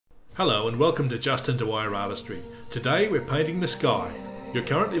Hello and welcome to justindwyerartistry. Today we're painting the sky. You're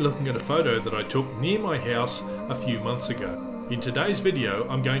currently looking at a photo that I took near my house a few months ago. In today's video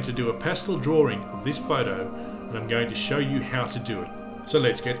I'm going to do a pastel drawing of this photo and I'm going to show you how to do it. So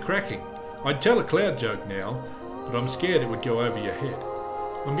let's get cracking. I'd tell a cloud joke now, but I'm scared it would go over your head.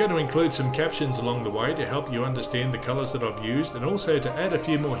 I'm going to include some captions along the way to help you understand the colours that I've used and also to add a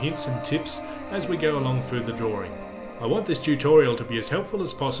few more hints and tips as we go along through the drawing. I want this tutorial to be as helpful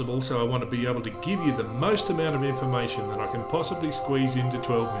as possible, so I want to be able to give you the most amount of information that I can possibly squeeze into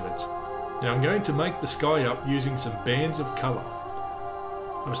 12 minutes. Now I'm going to make the sky up using some bands of colour.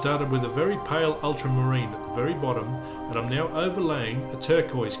 I've started with a very pale ultramarine at the very bottom and I'm now overlaying a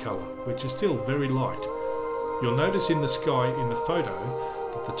turquoise colour, which is still very light. You'll notice in the sky in the photo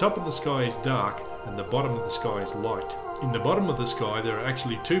that the top of the sky is dark and the bottom of the sky is light. In the bottom of the sky there are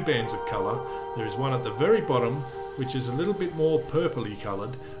actually two bands of colour. There is one at the very bottom which is a little bit more purpley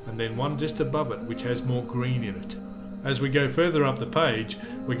coloured, and then one just above it which has more green in it. As we go further up the page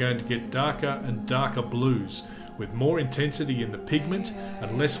we're going to get darker and darker blues with more intensity in the pigment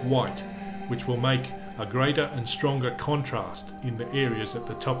and less white, which will make a greater and stronger contrast in the areas at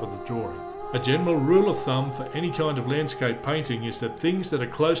the top of the drawing. A general rule of thumb for any kind of landscape painting is that things that are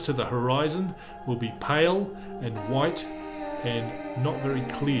close to the horizon will be pale and white and not very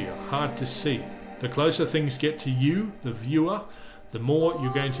clear, hard to see. The closer things get to you, the viewer, the more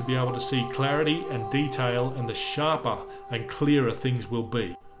you're going to be able to see clarity and detail, and the sharper and clearer things will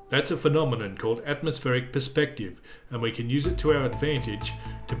be. That's a phenomenon called atmospheric perspective, and we can use it to our advantage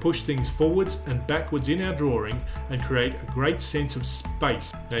to push things forwards and backwards in our drawing and create a great sense of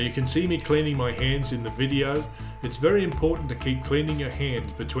space. Now you can see me cleaning my hands in the video. It's very important to keep cleaning your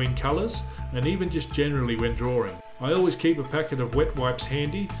hands between colours and even just generally when drawing. I always keep a packet of wet wipes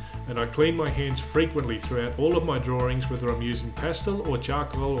handy, and I clean my hands frequently throughout all of my drawings, whether I'm using pastel or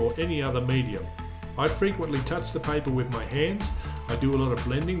charcoal or any other medium. I frequently touch the paper with my hands. I do a lot of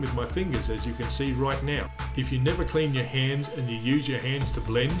blending with my fingers, as you can see right now. If you never clean your hands and you use your hands to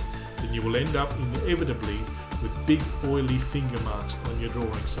blend, then you will end up inevitably with big oily finger marks on your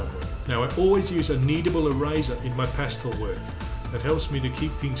drawing somewhere. Now I always use a kneadable eraser in my pastel work. That helps me to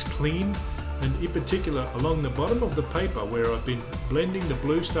keep things clean, and in particular along the bottom of the paper where I've been blending the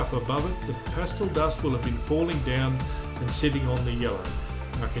blue stuff above it, the pastel dust will have been falling down and sitting on the yellow.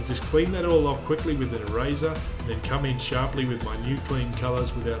 I can just clean that all off quickly with an eraser and then come in sharply with my new clean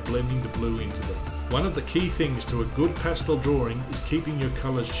colours without blending the blue into them. One of the key things to a good pastel drawing is keeping your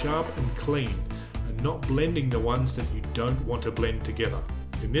colours sharp and clean and not blending the ones that you don't want to blend together.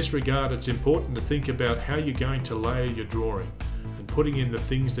 In this regard, it's important to think about how you're going to layer your drawing and putting in the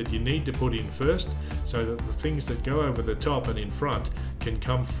things that you need to put in first, so that the things that go over the top and in front can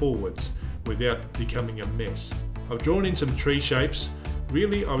come forwards without becoming a mess. I've drawn in some tree shapes.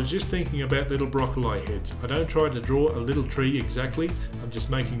 Really, I was just thinking about little broccoli heads. I don't try to draw a little tree exactly, I'm just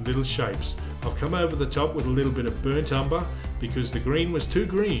making little shapes. I've come over the top with a little bit of burnt umber because the green was too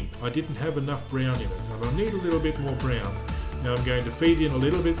green. I didn't have enough brown in it, and I need a little bit more brown. Now I'm going to feed in a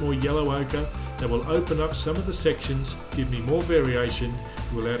little bit more yellow ochre. That will open up some of the sections, give me more variation,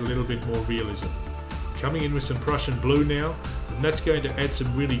 will add a little bit more realism. Coming in with some Prussian blue now, and that's going to add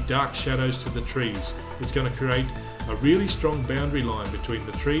some really dark shadows to the trees. It's going to create a really strong boundary line between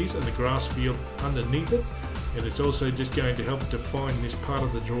the trees and the grass field underneath it, and it's also just going to help define this part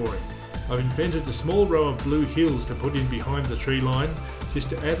of the drawing. I've invented a small row of blue hills to put in behind the tree line,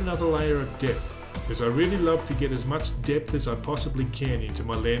 just to add another layer of depth, because I really love to get as much depth as I possibly can into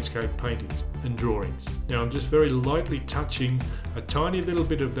my landscape paintings and drawings. Now I'm just very lightly touching a tiny little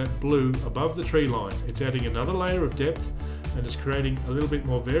bit of that blue above the tree line. It's adding another layer of depth and it's creating a little bit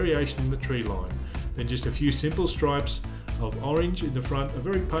more variation in the tree line. Then just a few simple stripes of orange in the front, a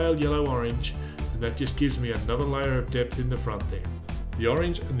very pale yellow orange, and that just gives me another layer of depth in the front there. The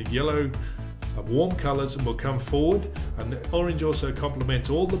orange and the yellow are warm colours and will come forward, and the orange also complements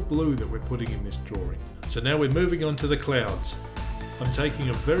all the blue that we're putting in this drawing. So now we're moving on to the clouds. I'm taking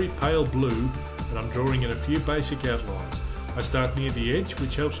a very pale blue and I'm drawing in a few basic outlines. I start near the edge,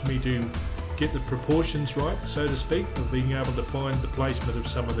 which helps me to get the proportions right, so to speak, of being able to find the placement of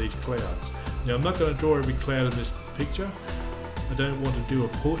some of these clouds. Now I'm not going to draw every cloud in this picture. I don't want to do a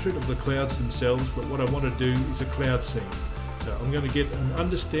portrait of the clouds themselves, but what I want to do is a cloud scene. So I'm going to get an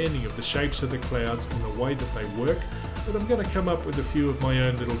understanding of the shapes of the clouds and the way that they work, but I'm going to come up with a few of my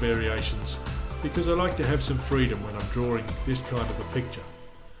own little variations because I like to have some freedom when I'm drawing this kind of a picture.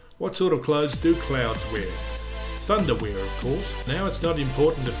 What sort of clothes do clouds wear? Thunder wear, of course. Now it's not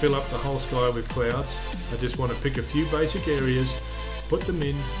important to fill up the whole sky with clouds. I just want to pick a few basic areas, put them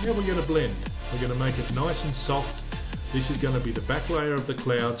in. Now we're going to blend. We're going to make it nice and soft This is going to be the back layer of the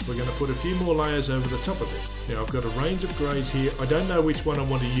clouds. We're going to put a few more layers over the top of it. Now I've got a range of greys here. I don't know which one I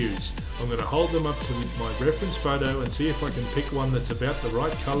want to use. I'm going to hold them up to my reference photo and see if I can pick one that's about the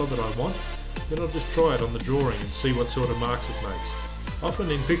right colour that I want. Then I'll just try it on the drawing and see what sort of marks it makes.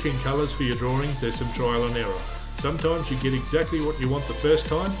 Often in picking colours for your drawings there's some trial and error. Sometimes you get exactly what you want the first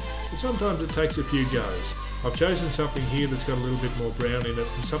time, but sometimes it takes a few goes. I've chosen something here that's got a little bit more brown in it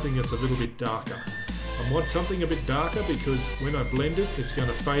and something that's a little bit darker. I want something a bit darker because when I blend it, it's going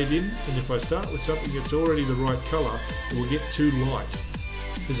to fade in, and if I start with something that's already the right colour, it will get too light.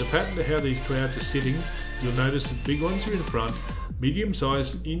 There's a pattern to how these clouds are sitting. You'll notice that big ones are in front, medium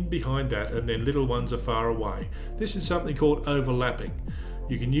sized in behind that, and then little ones are far away. This is something called overlapping.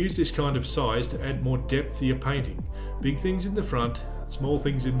 You can use this kind of size to add more depth to your painting. Big things in the front, small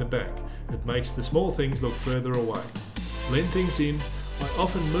things in the back. It makes the small things look further away. Blend things in. I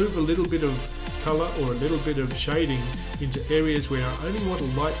often move a little bit of colour or a little bit of shading into areas where I only want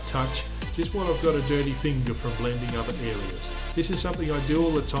a light touch, just while I've got a dirty finger from blending other areas. This is something I do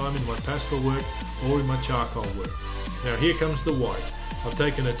all the time in my pastel work or in my charcoal work. Now here comes the white. I've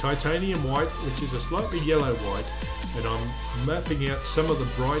taken a titanium white, which is a slightly yellow white, and I'm mapping out some of the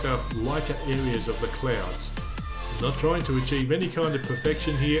brighter, lighter areas of the clouds. I'm not trying to achieve any kind of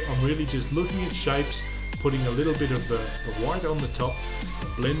perfection here. I'm really just looking at shapes, putting a little bit of the white on the top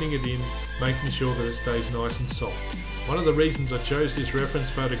and blending it in, making sure that it stays nice and soft. One of the reasons I chose this reference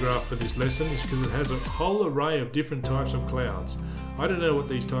photograph for this lesson is because it has a whole array of different types of clouds. I don't know what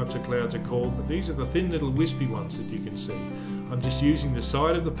these types of clouds are called, but these are the thin little wispy ones that you can see. I'm just using the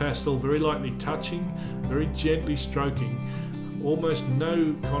side of the pastel, very lightly touching, very gently stroking, almost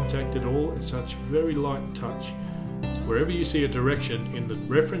no contact at all. It's such very light touch. Wherever you see a direction in the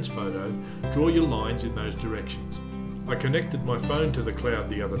reference photo, draw your lines in those directions. I connected my phone to the cloud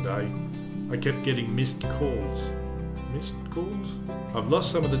the other day. I kept getting missed calls. Missed calls? I've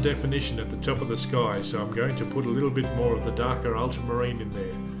lost some of the definition at the top of the sky, so I'm going to put a little bit more of the darker ultramarine in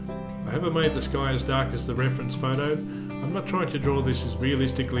there. I haven't made the sky as dark as the reference photo. I'm not trying to draw this as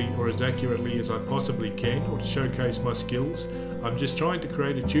realistically or as accurately as I possibly can or to showcase my skills. I'm just trying to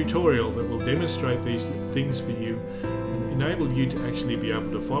create a tutorial that will demonstrate these things for you and enable you to actually be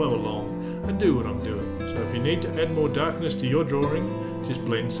able to follow along and do what I'm doing. So if you need to add more darkness to your drawing, just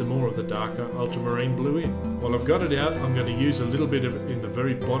blend some more of the darker ultramarine blue in. While I've got it out, I'm going to use a little bit of it in the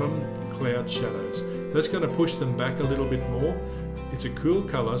very bottom cloud shadows. That's going to push them back a little bit more. It's a cool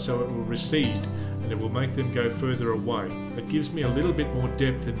colour, so it will recede and it will make them go further away. It gives me a little bit more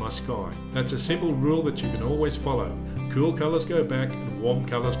depth in my sky. That's a simple rule that you can always follow. Cool colours go back and warm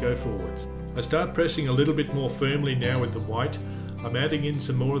colours go forwards. I start pressing a little bit more firmly now with the white. I'm adding in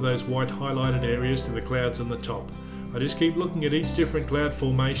some more of those white highlighted areas to the clouds on the top. I just keep looking at each different cloud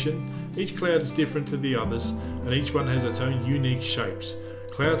formation. Each cloud is different to the others and each one has its own unique shapes.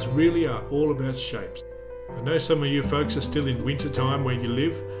 Clouds really are all about shapes. I know some of you folks are still in winter time where you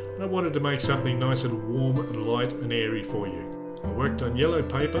live, and I wanted to make something nice and warm and light and airy for you. I worked on yellow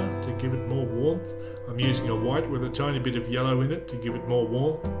paper to give it more warmth. I'm using a white with a tiny bit of yellow in it to give it more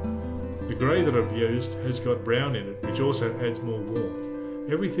warmth. The grey that I've used has got brown in it, which also adds more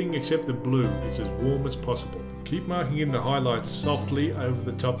warmth. Everything except the blue is as warm as possible. Keep marking in the highlights softly over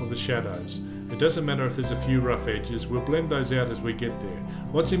the top of the shadows. It doesn't matter if there's a few rough edges, we'll blend those out as we get there.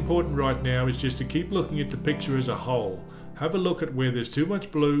 What's important right now is just to keep looking at the picture as a whole. Have a look at where there's too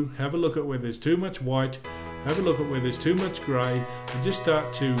much blue, have a look at where there's too much white, have a look at where there's too much grey, and just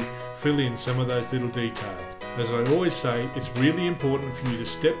start to fill in some of those little details. As I always say, it's really important for you to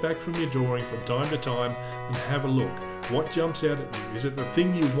step back from your drawing from time to time and have a look. What jumps out at you? Is it the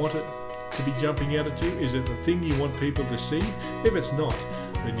thing you want it to be jumping out at you? Is it the thing you want people to see? If it's not,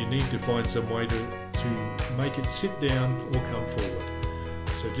 then you need to find some way to make it sit down or come forward.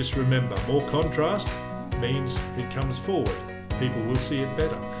 So just remember, more contrast means it comes forward. People will see it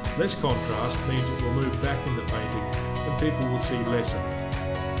better. Less contrast means it will move back in the painting and people will see less of it.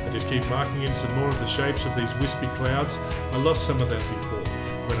 I just keep marking in some more of the shapes of these wispy clouds. I lost some of that before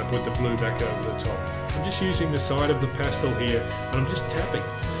when I put the blue back over the top. I'm just using the side of the pastel here and I'm just tapping,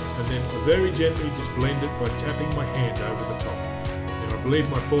 and then I very gently just blend it by tapping my hand over the top. Now I believe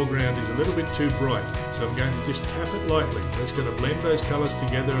my foreground is a little bit too bright, so I'm going to just tap it lightly. That's going to blend those colours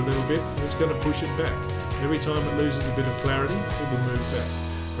together a little bit and it's going to push it back. Every time it loses a bit of clarity, it will move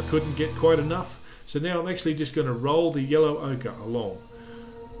back. I couldn't get quite enough, so now I'm actually just going to roll the yellow ochre along.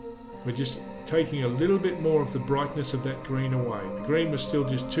 We're just taking a little bit more of the brightness of that green away. The green was still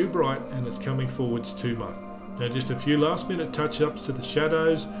just too bright and it's coming forwards too much. Now just a few last minute touch-ups to the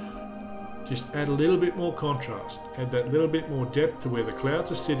shadows. Just add a little bit more contrast. Add that little bit more depth to where the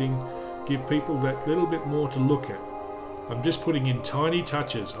clouds are sitting. Give people that little bit more to look at. I'm just putting in tiny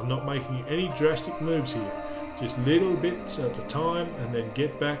touches. I'm not making any drastic moves here. Just little bits at a time, and then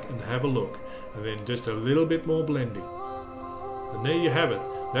get back and have a look. And then just a little bit more blending. And there you have it.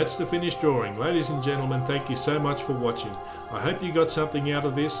 That's the finished drawing. Ladies and gentlemen, thank you so much for watching. I hope you got something out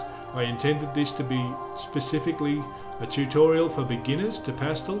of this. I intended this to be specifically a tutorial for beginners to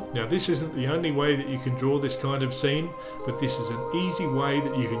pastel. Now this isn't the only way that you can draw this kind of scene, but this is an easy way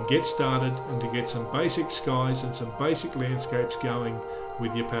that you can get started and to get some basic skies and some basic landscapes going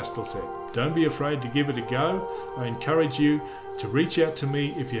with your pastel set. Don't be afraid to give it a go. I encourage you to reach out to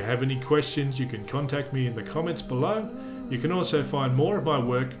me if you have any questions. You can contact me in the comments below. You can also find more of my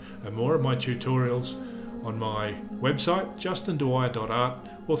work and more of my tutorials on my website, justindwyerartistry,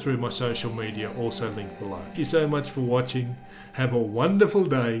 or through my social media, also linked below. Thank you so much for watching. Have a wonderful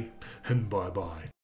day, and bye bye.